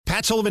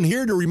Matt Sullivan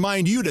here to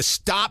remind you to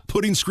stop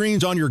putting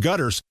screens on your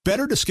gutters.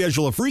 Better to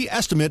schedule a free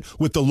estimate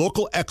with the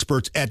local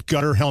experts at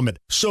Gutter Helmet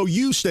so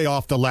you stay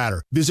off the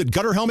ladder. Visit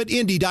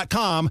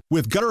GutterHelmetIndy.com.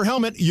 With Gutter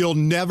Helmet, you'll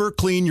never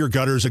clean your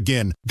gutters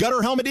again.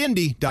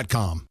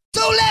 GutterHelmetIndy.com.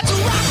 So let's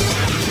rock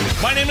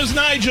it! My name is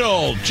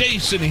Nigel.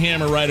 Jason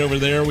Hammer right over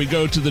there. We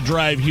go to the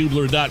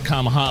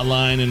drivehubler.com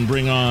hotline and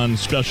bring on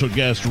special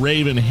guest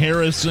Raven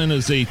Harrison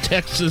is a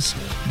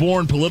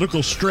Texas-born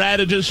political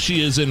strategist.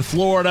 She is in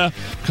Florida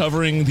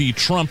covering the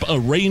Trump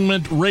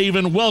arraignment.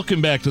 Raven,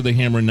 welcome back to the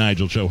Hammer and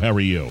Nigel Show. How are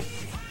you?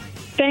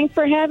 Thanks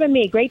for having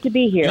me. Great to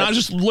be here. Now, I was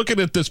just looking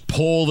at this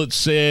poll that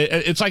said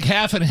it's like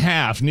half and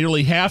half.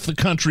 Nearly half the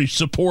country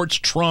supports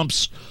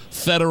Trump's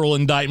federal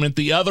indictment.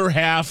 The other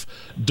half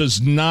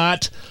does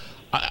not.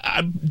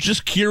 I'm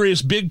just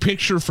curious, big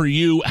picture for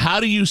you, how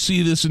do you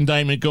see this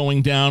indictment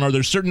going down? Are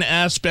there certain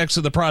aspects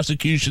of the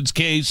prosecution's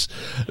case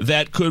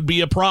that could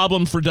be a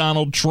problem for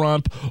Donald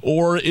Trump,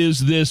 or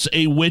is this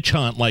a witch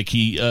hunt like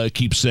he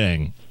keeps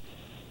saying?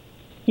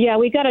 Yeah,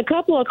 we got a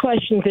couple of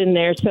questions in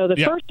there. So the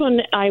first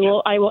one I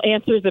will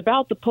answer is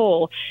about the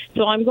poll.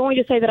 So I'm going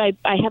to say that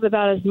I have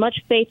about as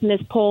much faith in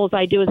this poll as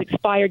I do as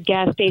expired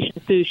gas station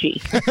sushi.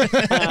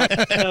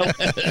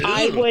 So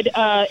I would,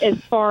 as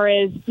far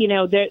as,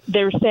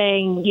 they're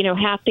saying,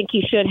 half think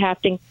he should,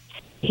 half think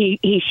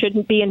he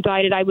shouldn't be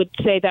indicted. I would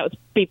say that would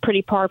be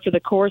pretty par for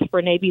the course for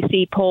an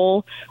ABC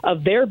poll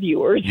of their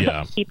viewers.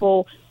 Yeah.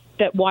 People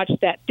that watch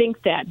that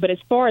think that. But as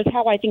far as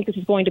how I think this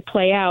is going to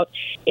play out,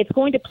 it's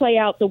going to play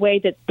out the way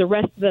that the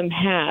rest of them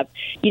have.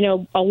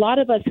 A lot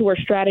of us who are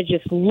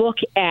strategists look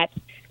at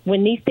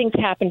when these things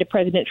happen to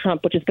President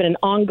Trump, which has been an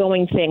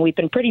ongoing thing. We've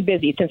been pretty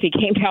busy since he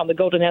came down the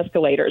golden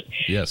escalators.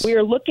 Yes. We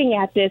are looking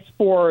at this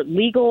for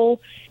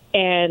legal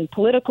and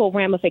political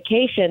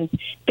ramifications.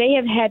 They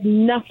have had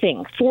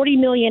nothing. $40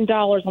 million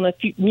on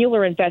the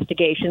Mueller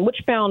investigation,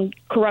 which found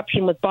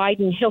corruption with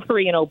Biden,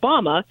 Hillary, and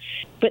Obama,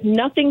 but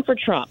nothing for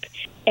Trump.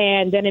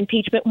 And then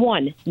impeachment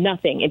 1,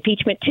 nothing.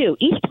 Impeachment 2,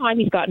 each time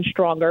he's gotten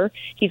stronger,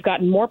 he's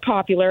gotten more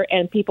popular,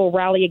 and people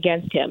rally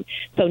against him.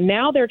 So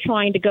now they're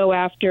trying to go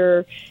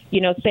after,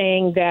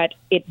 saying that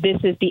this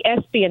is the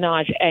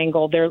espionage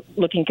angle they're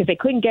looking, because they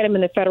couldn't get him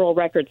in the Federal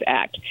Records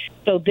Act.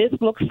 So this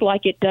looks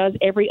like it does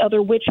every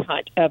other witch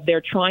hunt of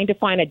they're trying to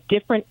find a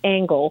different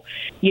angle,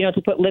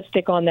 to put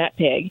lipstick on that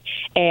pig.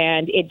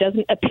 And it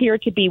doesn't appear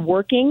to be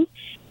working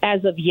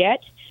as of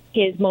yet.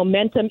 His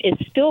momentum is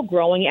still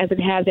growing as it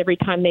has every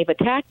time they've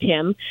attacked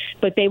him,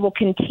 but they will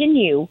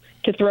continue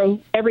to throw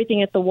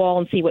everything at the wall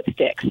and see what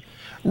sticks.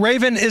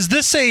 Raven, is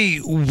this a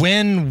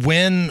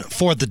win-win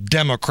for the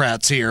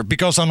Democrats here?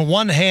 Because on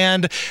one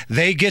hand,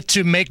 they get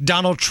to make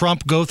Donald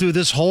Trump go through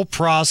this whole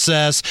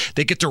process.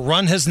 They get to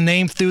run his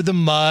name through the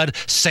mud,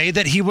 say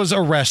that he was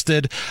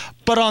arrested.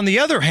 But on the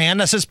other hand,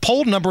 as his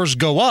poll numbers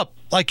go up,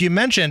 like you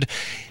mentioned,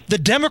 the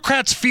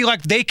Democrats feel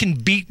like they can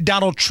beat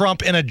Donald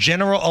Trump in a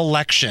general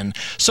election.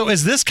 So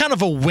is this kind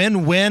of a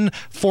win-win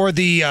for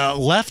the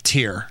left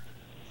here?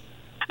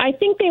 I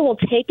think they will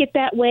take it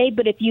that way,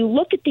 but if you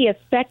look at the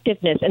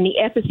effectiveness and the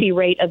efficacy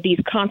rate of these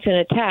constant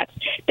attacks,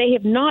 they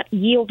have not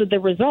yielded the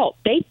result.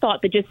 They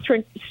thought that just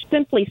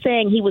simply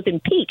saying he was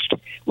impeached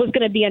was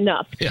going to be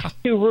enough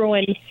to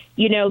ruin,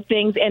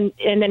 things. And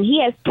then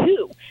he has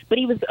 2, but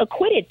he was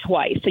acquitted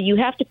twice. So you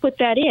have to put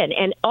that in.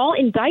 And all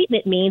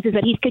indictment means is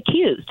that he's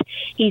accused.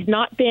 He's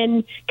not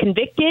been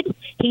convicted.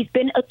 He's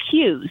been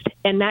accused.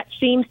 And that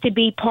seems to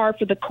be par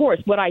for the course.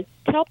 What I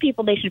tell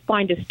people they should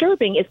find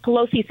disturbing is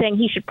Pelosi saying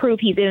he should prove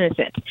he's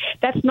innocent.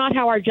 That's not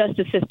how our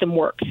justice system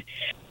works.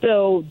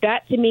 So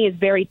that, to me, is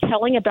very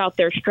telling about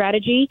their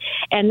strategy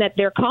and that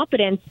their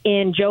confidence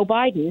in Joe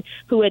Biden,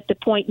 who at the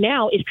point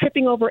now is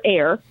tripping over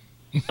air,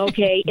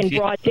 in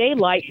broad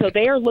daylight. So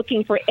they are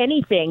looking for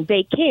anything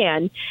they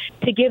can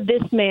to give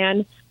this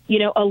man,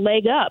 a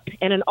leg up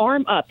and an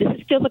arm up. This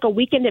feels like a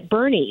weekend at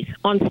Bernie's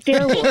on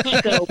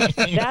steroids. So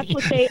that's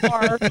what they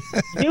are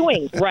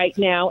doing right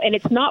now. And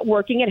it's not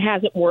working. It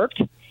hasn't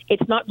worked.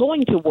 It's not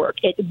going to work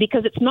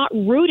because it's not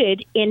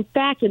rooted in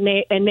fact, and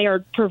they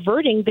are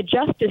perverting the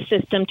justice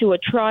system to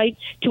try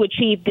to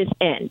achieve this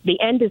end. The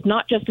end does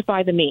not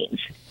justify the means.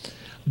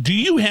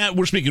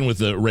 We're speaking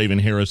with Raven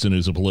Harrison,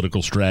 who's a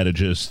political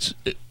strategist.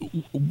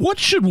 What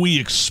should we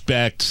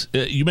expect?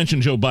 You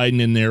mentioned Joe Biden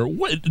in there.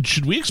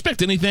 Should we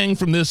expect anything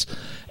from this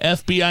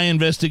FBI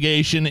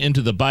investigation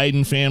into the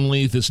Biden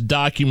family, this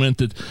document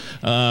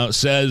that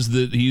says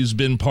that he's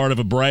been part of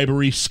a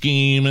bribery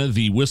scheme,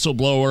 the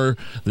whistleblower,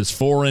 this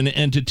foreign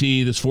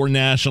entity, this foreign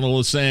national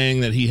is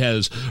saying that he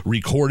has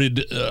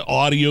recorded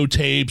audio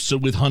tapes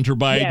with Hunter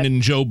Biden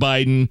and Joe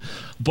Biden,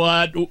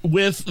 but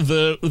with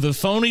the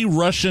phony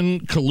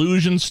Russian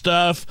collusion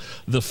stuff,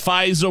 the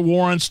FISA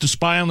warrants to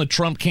spy on the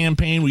Trump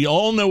campaign, we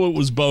all know it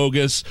was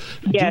bogus.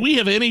 Do we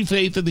have any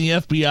faith in the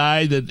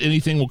FBI that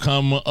anything will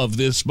come of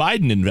this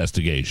Biden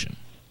investigation?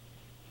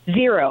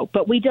 Zero,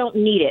 but we don't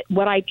need it.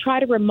 What I try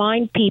to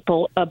remind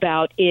people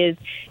about is,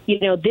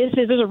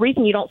 there's a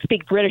reason you don't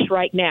speak British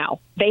right now.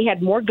 They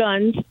had more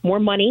guns, more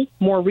money,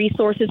 more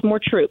resources, more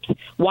troops.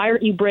 Why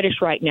aren't you British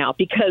right now?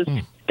 Because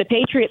the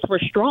Patriots were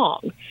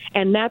strong,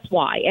 and that's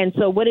why. And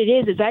so what it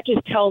is that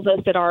just tells us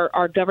that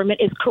our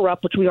government is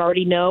corrupt, which we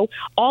already know.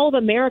 All of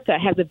America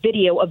has a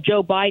video of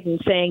Joe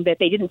Biden saying that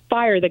they didn't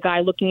fire the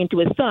guy looking into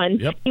his son.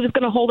 Yep. He was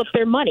going to hold up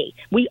their money.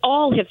 We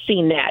all have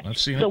seen that.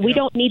 We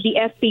don't need the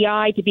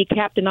FBI to be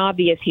Captain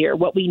Obvious here.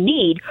 What we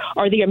need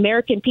are the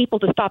American people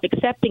to stop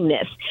accepting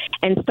this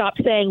and stop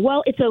saying,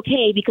 well, it's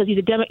okay because he's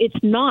a Democrat.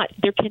 It's not.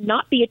 There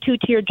cannot be a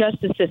two-tier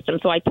justice system.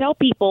 So I tell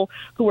people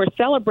who are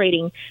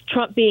celebrating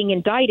Trump being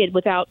indicted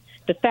without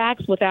the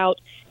facts, without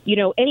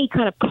any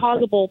kind of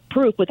causable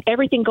proof, with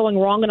everything going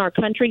wrong in our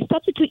country,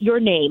 substitute your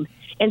name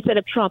instead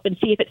of Trump and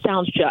see if it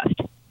sounds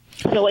just.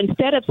 So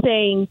instead of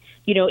saying,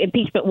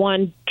 impeachment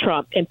 1,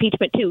 Trump,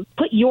 impeachment 2,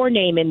 put your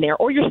name in there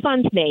or your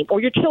son's name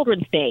or your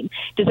children's name.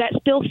 Does that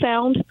still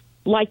sound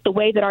like the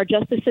way that our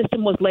justice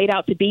system was laid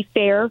out to be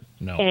fair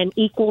and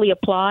equally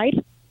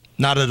applied?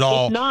 Not at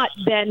all. If not,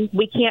 then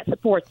we can't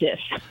support this.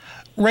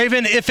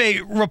 Raven, if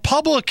a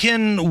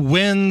Republican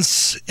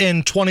wins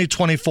in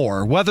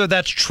 2024, whether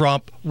that's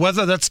Trump,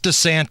 whether that's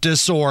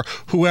DeSantis or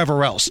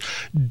whoever else,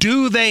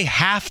 do they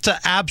have to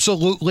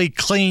absolutely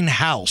clean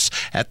house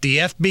at the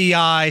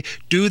FBI?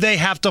 Do they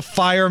have to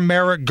fire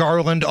Merrick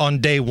Garland on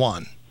day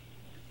one?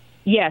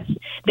 Yes,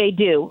 they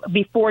do.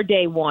 Before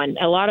day one,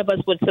 a lot of us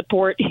would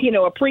support,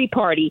 a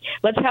pre-party.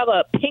 Let's have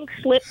a pink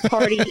slip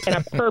party and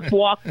a perp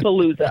walk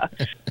palooza,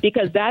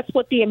 because that's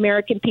what the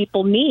American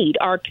people need.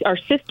 Our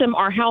system,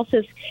 our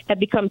houses have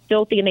become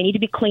filthy and they need to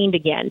be cleaned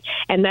again.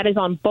 And that is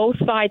on both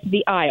sides of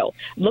the aisle.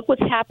 Look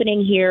what's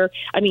happening here.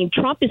 I mean,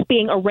 Trump is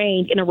being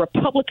arraigned in a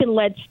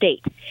Republican-led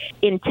state.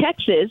 In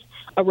Texas,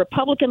 a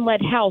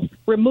Republican-led House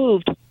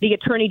removed the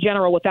Attorney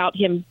General without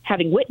him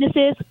having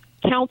witnesses,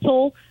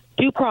 counsel,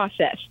 due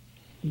process.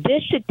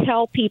 This should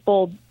tell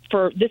people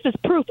this is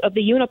proof of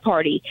the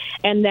uniparty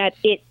and that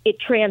it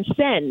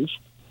transcends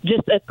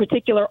just a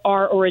particular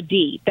R or a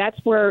D. That's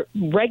where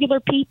regular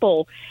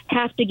people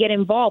have to get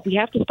involved. We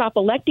have to stop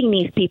electing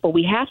these people.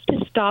 We have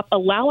to stop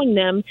allowing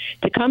them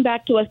to come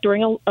back to us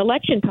during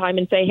election time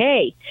and say,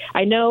 hey,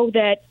 I know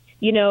that,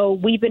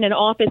 we've been in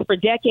office for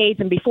decades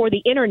and before the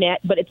internet,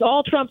 but it's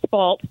all Trump's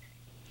fault.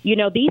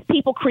 These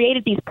people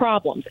created these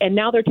problems, and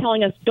now they're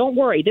telling us, don't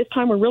worry, this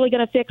time we're really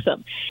going to fix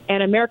them.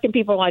 And American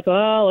people are like,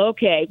 oh,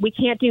 okay, we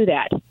can't do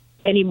that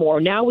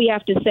anymore. Now we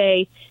have to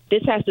say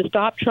this has to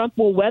stop. Trump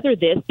will weather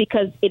this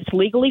because it's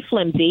legally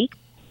flimsy.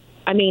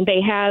 I mean,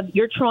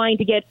 you're trying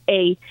to get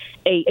a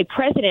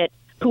president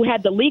who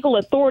had the legal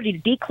authority to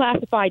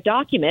declassify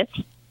documents.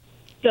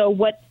 So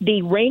what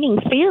the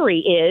reigning theory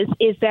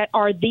is that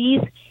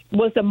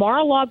was the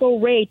Mar-a-Lago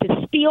raid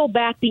to steal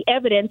back the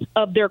evidence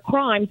of their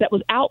crimes that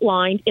was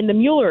outlined in the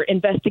Mueller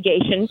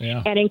investigation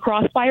and in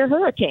Crossfire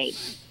Hurricane.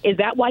 Is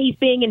that why he's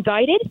being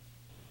indicted?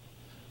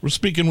 We're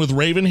speaking with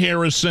Raven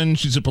Harrison.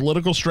 She's a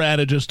political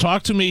strategist.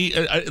 Talk to me,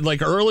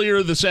 like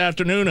earlier this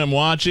afternoon, I'm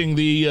watching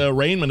the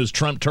arraignment as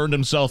Trump turned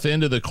himself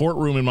into the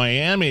courtroom in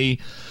Miami.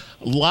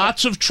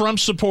 Lots of Trump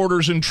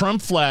supporters and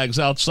Trump flags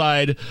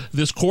outside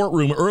this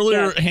courtroom.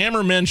 Earlier,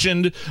 Hammer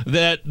mentioned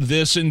that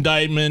this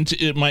indictment,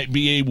 it might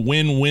be a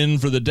win-win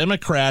for the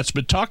Democrats.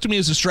 But talk to me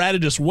as a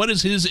strategist. What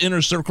is his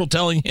inner circle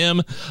telling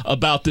him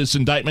about this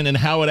indictment and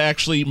how it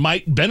actually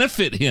might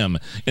benefit him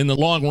in the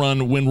long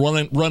run when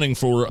running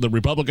for the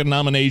Republican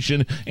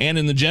nomination and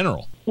in the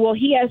general? Well,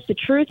 he has the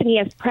truth and he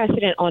has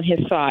precedent on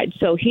his side.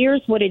 So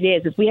here's what it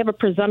is we have a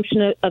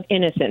presumption of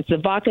innocence. The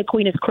vodka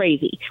queen is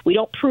crazy. We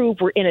don't prove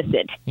we're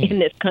innocent in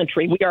this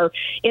country. We are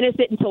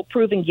innocent until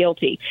proven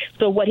guilty.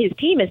 So what his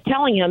team is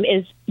telling him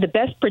is the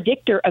best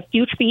predictor of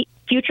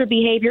future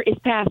behavior is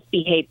past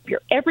behavior.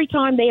 Every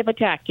time they have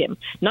attacked him,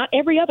 not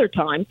every other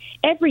time,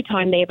 every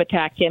time they have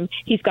attacked him,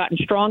 he's gotten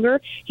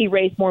stronger. He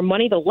raised more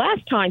money. The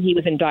last time he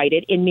was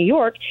indicted in New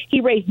York,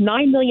 he raised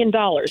 $9 million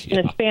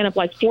in a span of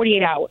like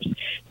 48 hours.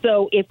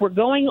 So if we're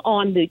going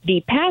on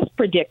the past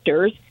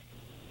predictors,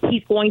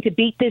 he's going to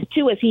beat this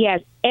too, as he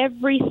has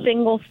every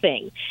single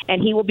thing,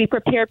 and he will be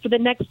prepared for the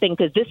next thing,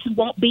 because this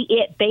won't be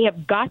it. They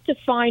have got to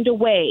find a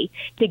way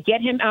to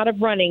get him out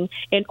of running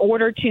in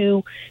order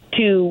to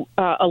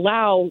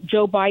allow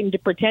Joe Biden to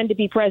pretend to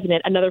be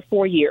president another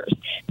 4 years.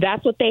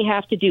 That's what they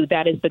have to do.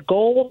 That is the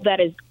goal. That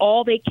is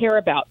all they care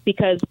about,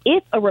 because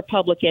if a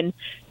Republican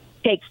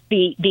takes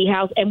the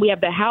House, and we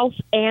have the House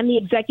and the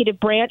executive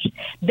branch,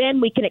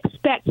 then we can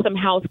expect some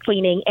house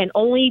cleaning, and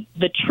only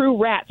the true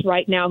rats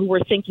right now who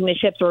are sinking the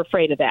ships are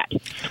afraid of that.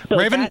 So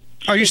Raven,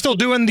 are you still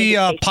doing the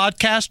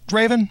podcast,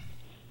 Raven?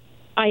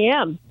 I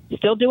am.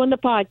 Still doing the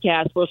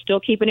podcast. We're still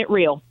keeping it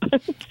real.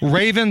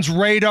 Raven's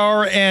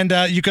Radar, and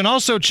you can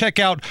also check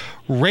out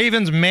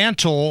Raven's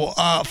Mantle,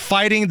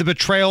 Fighting the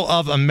Betrayal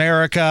of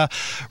America.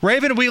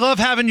 Raven, we love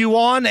having you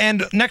on,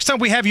 and next time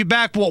we have you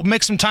back, we'll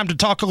make some time to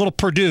talk a little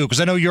Purdue,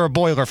 because I know you're a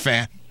Boiler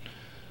fan.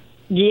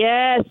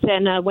 Yes,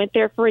 and I went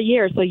there for a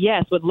year, so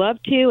yes, would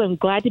love to, and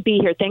glad to be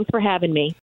here. Thanks for having me.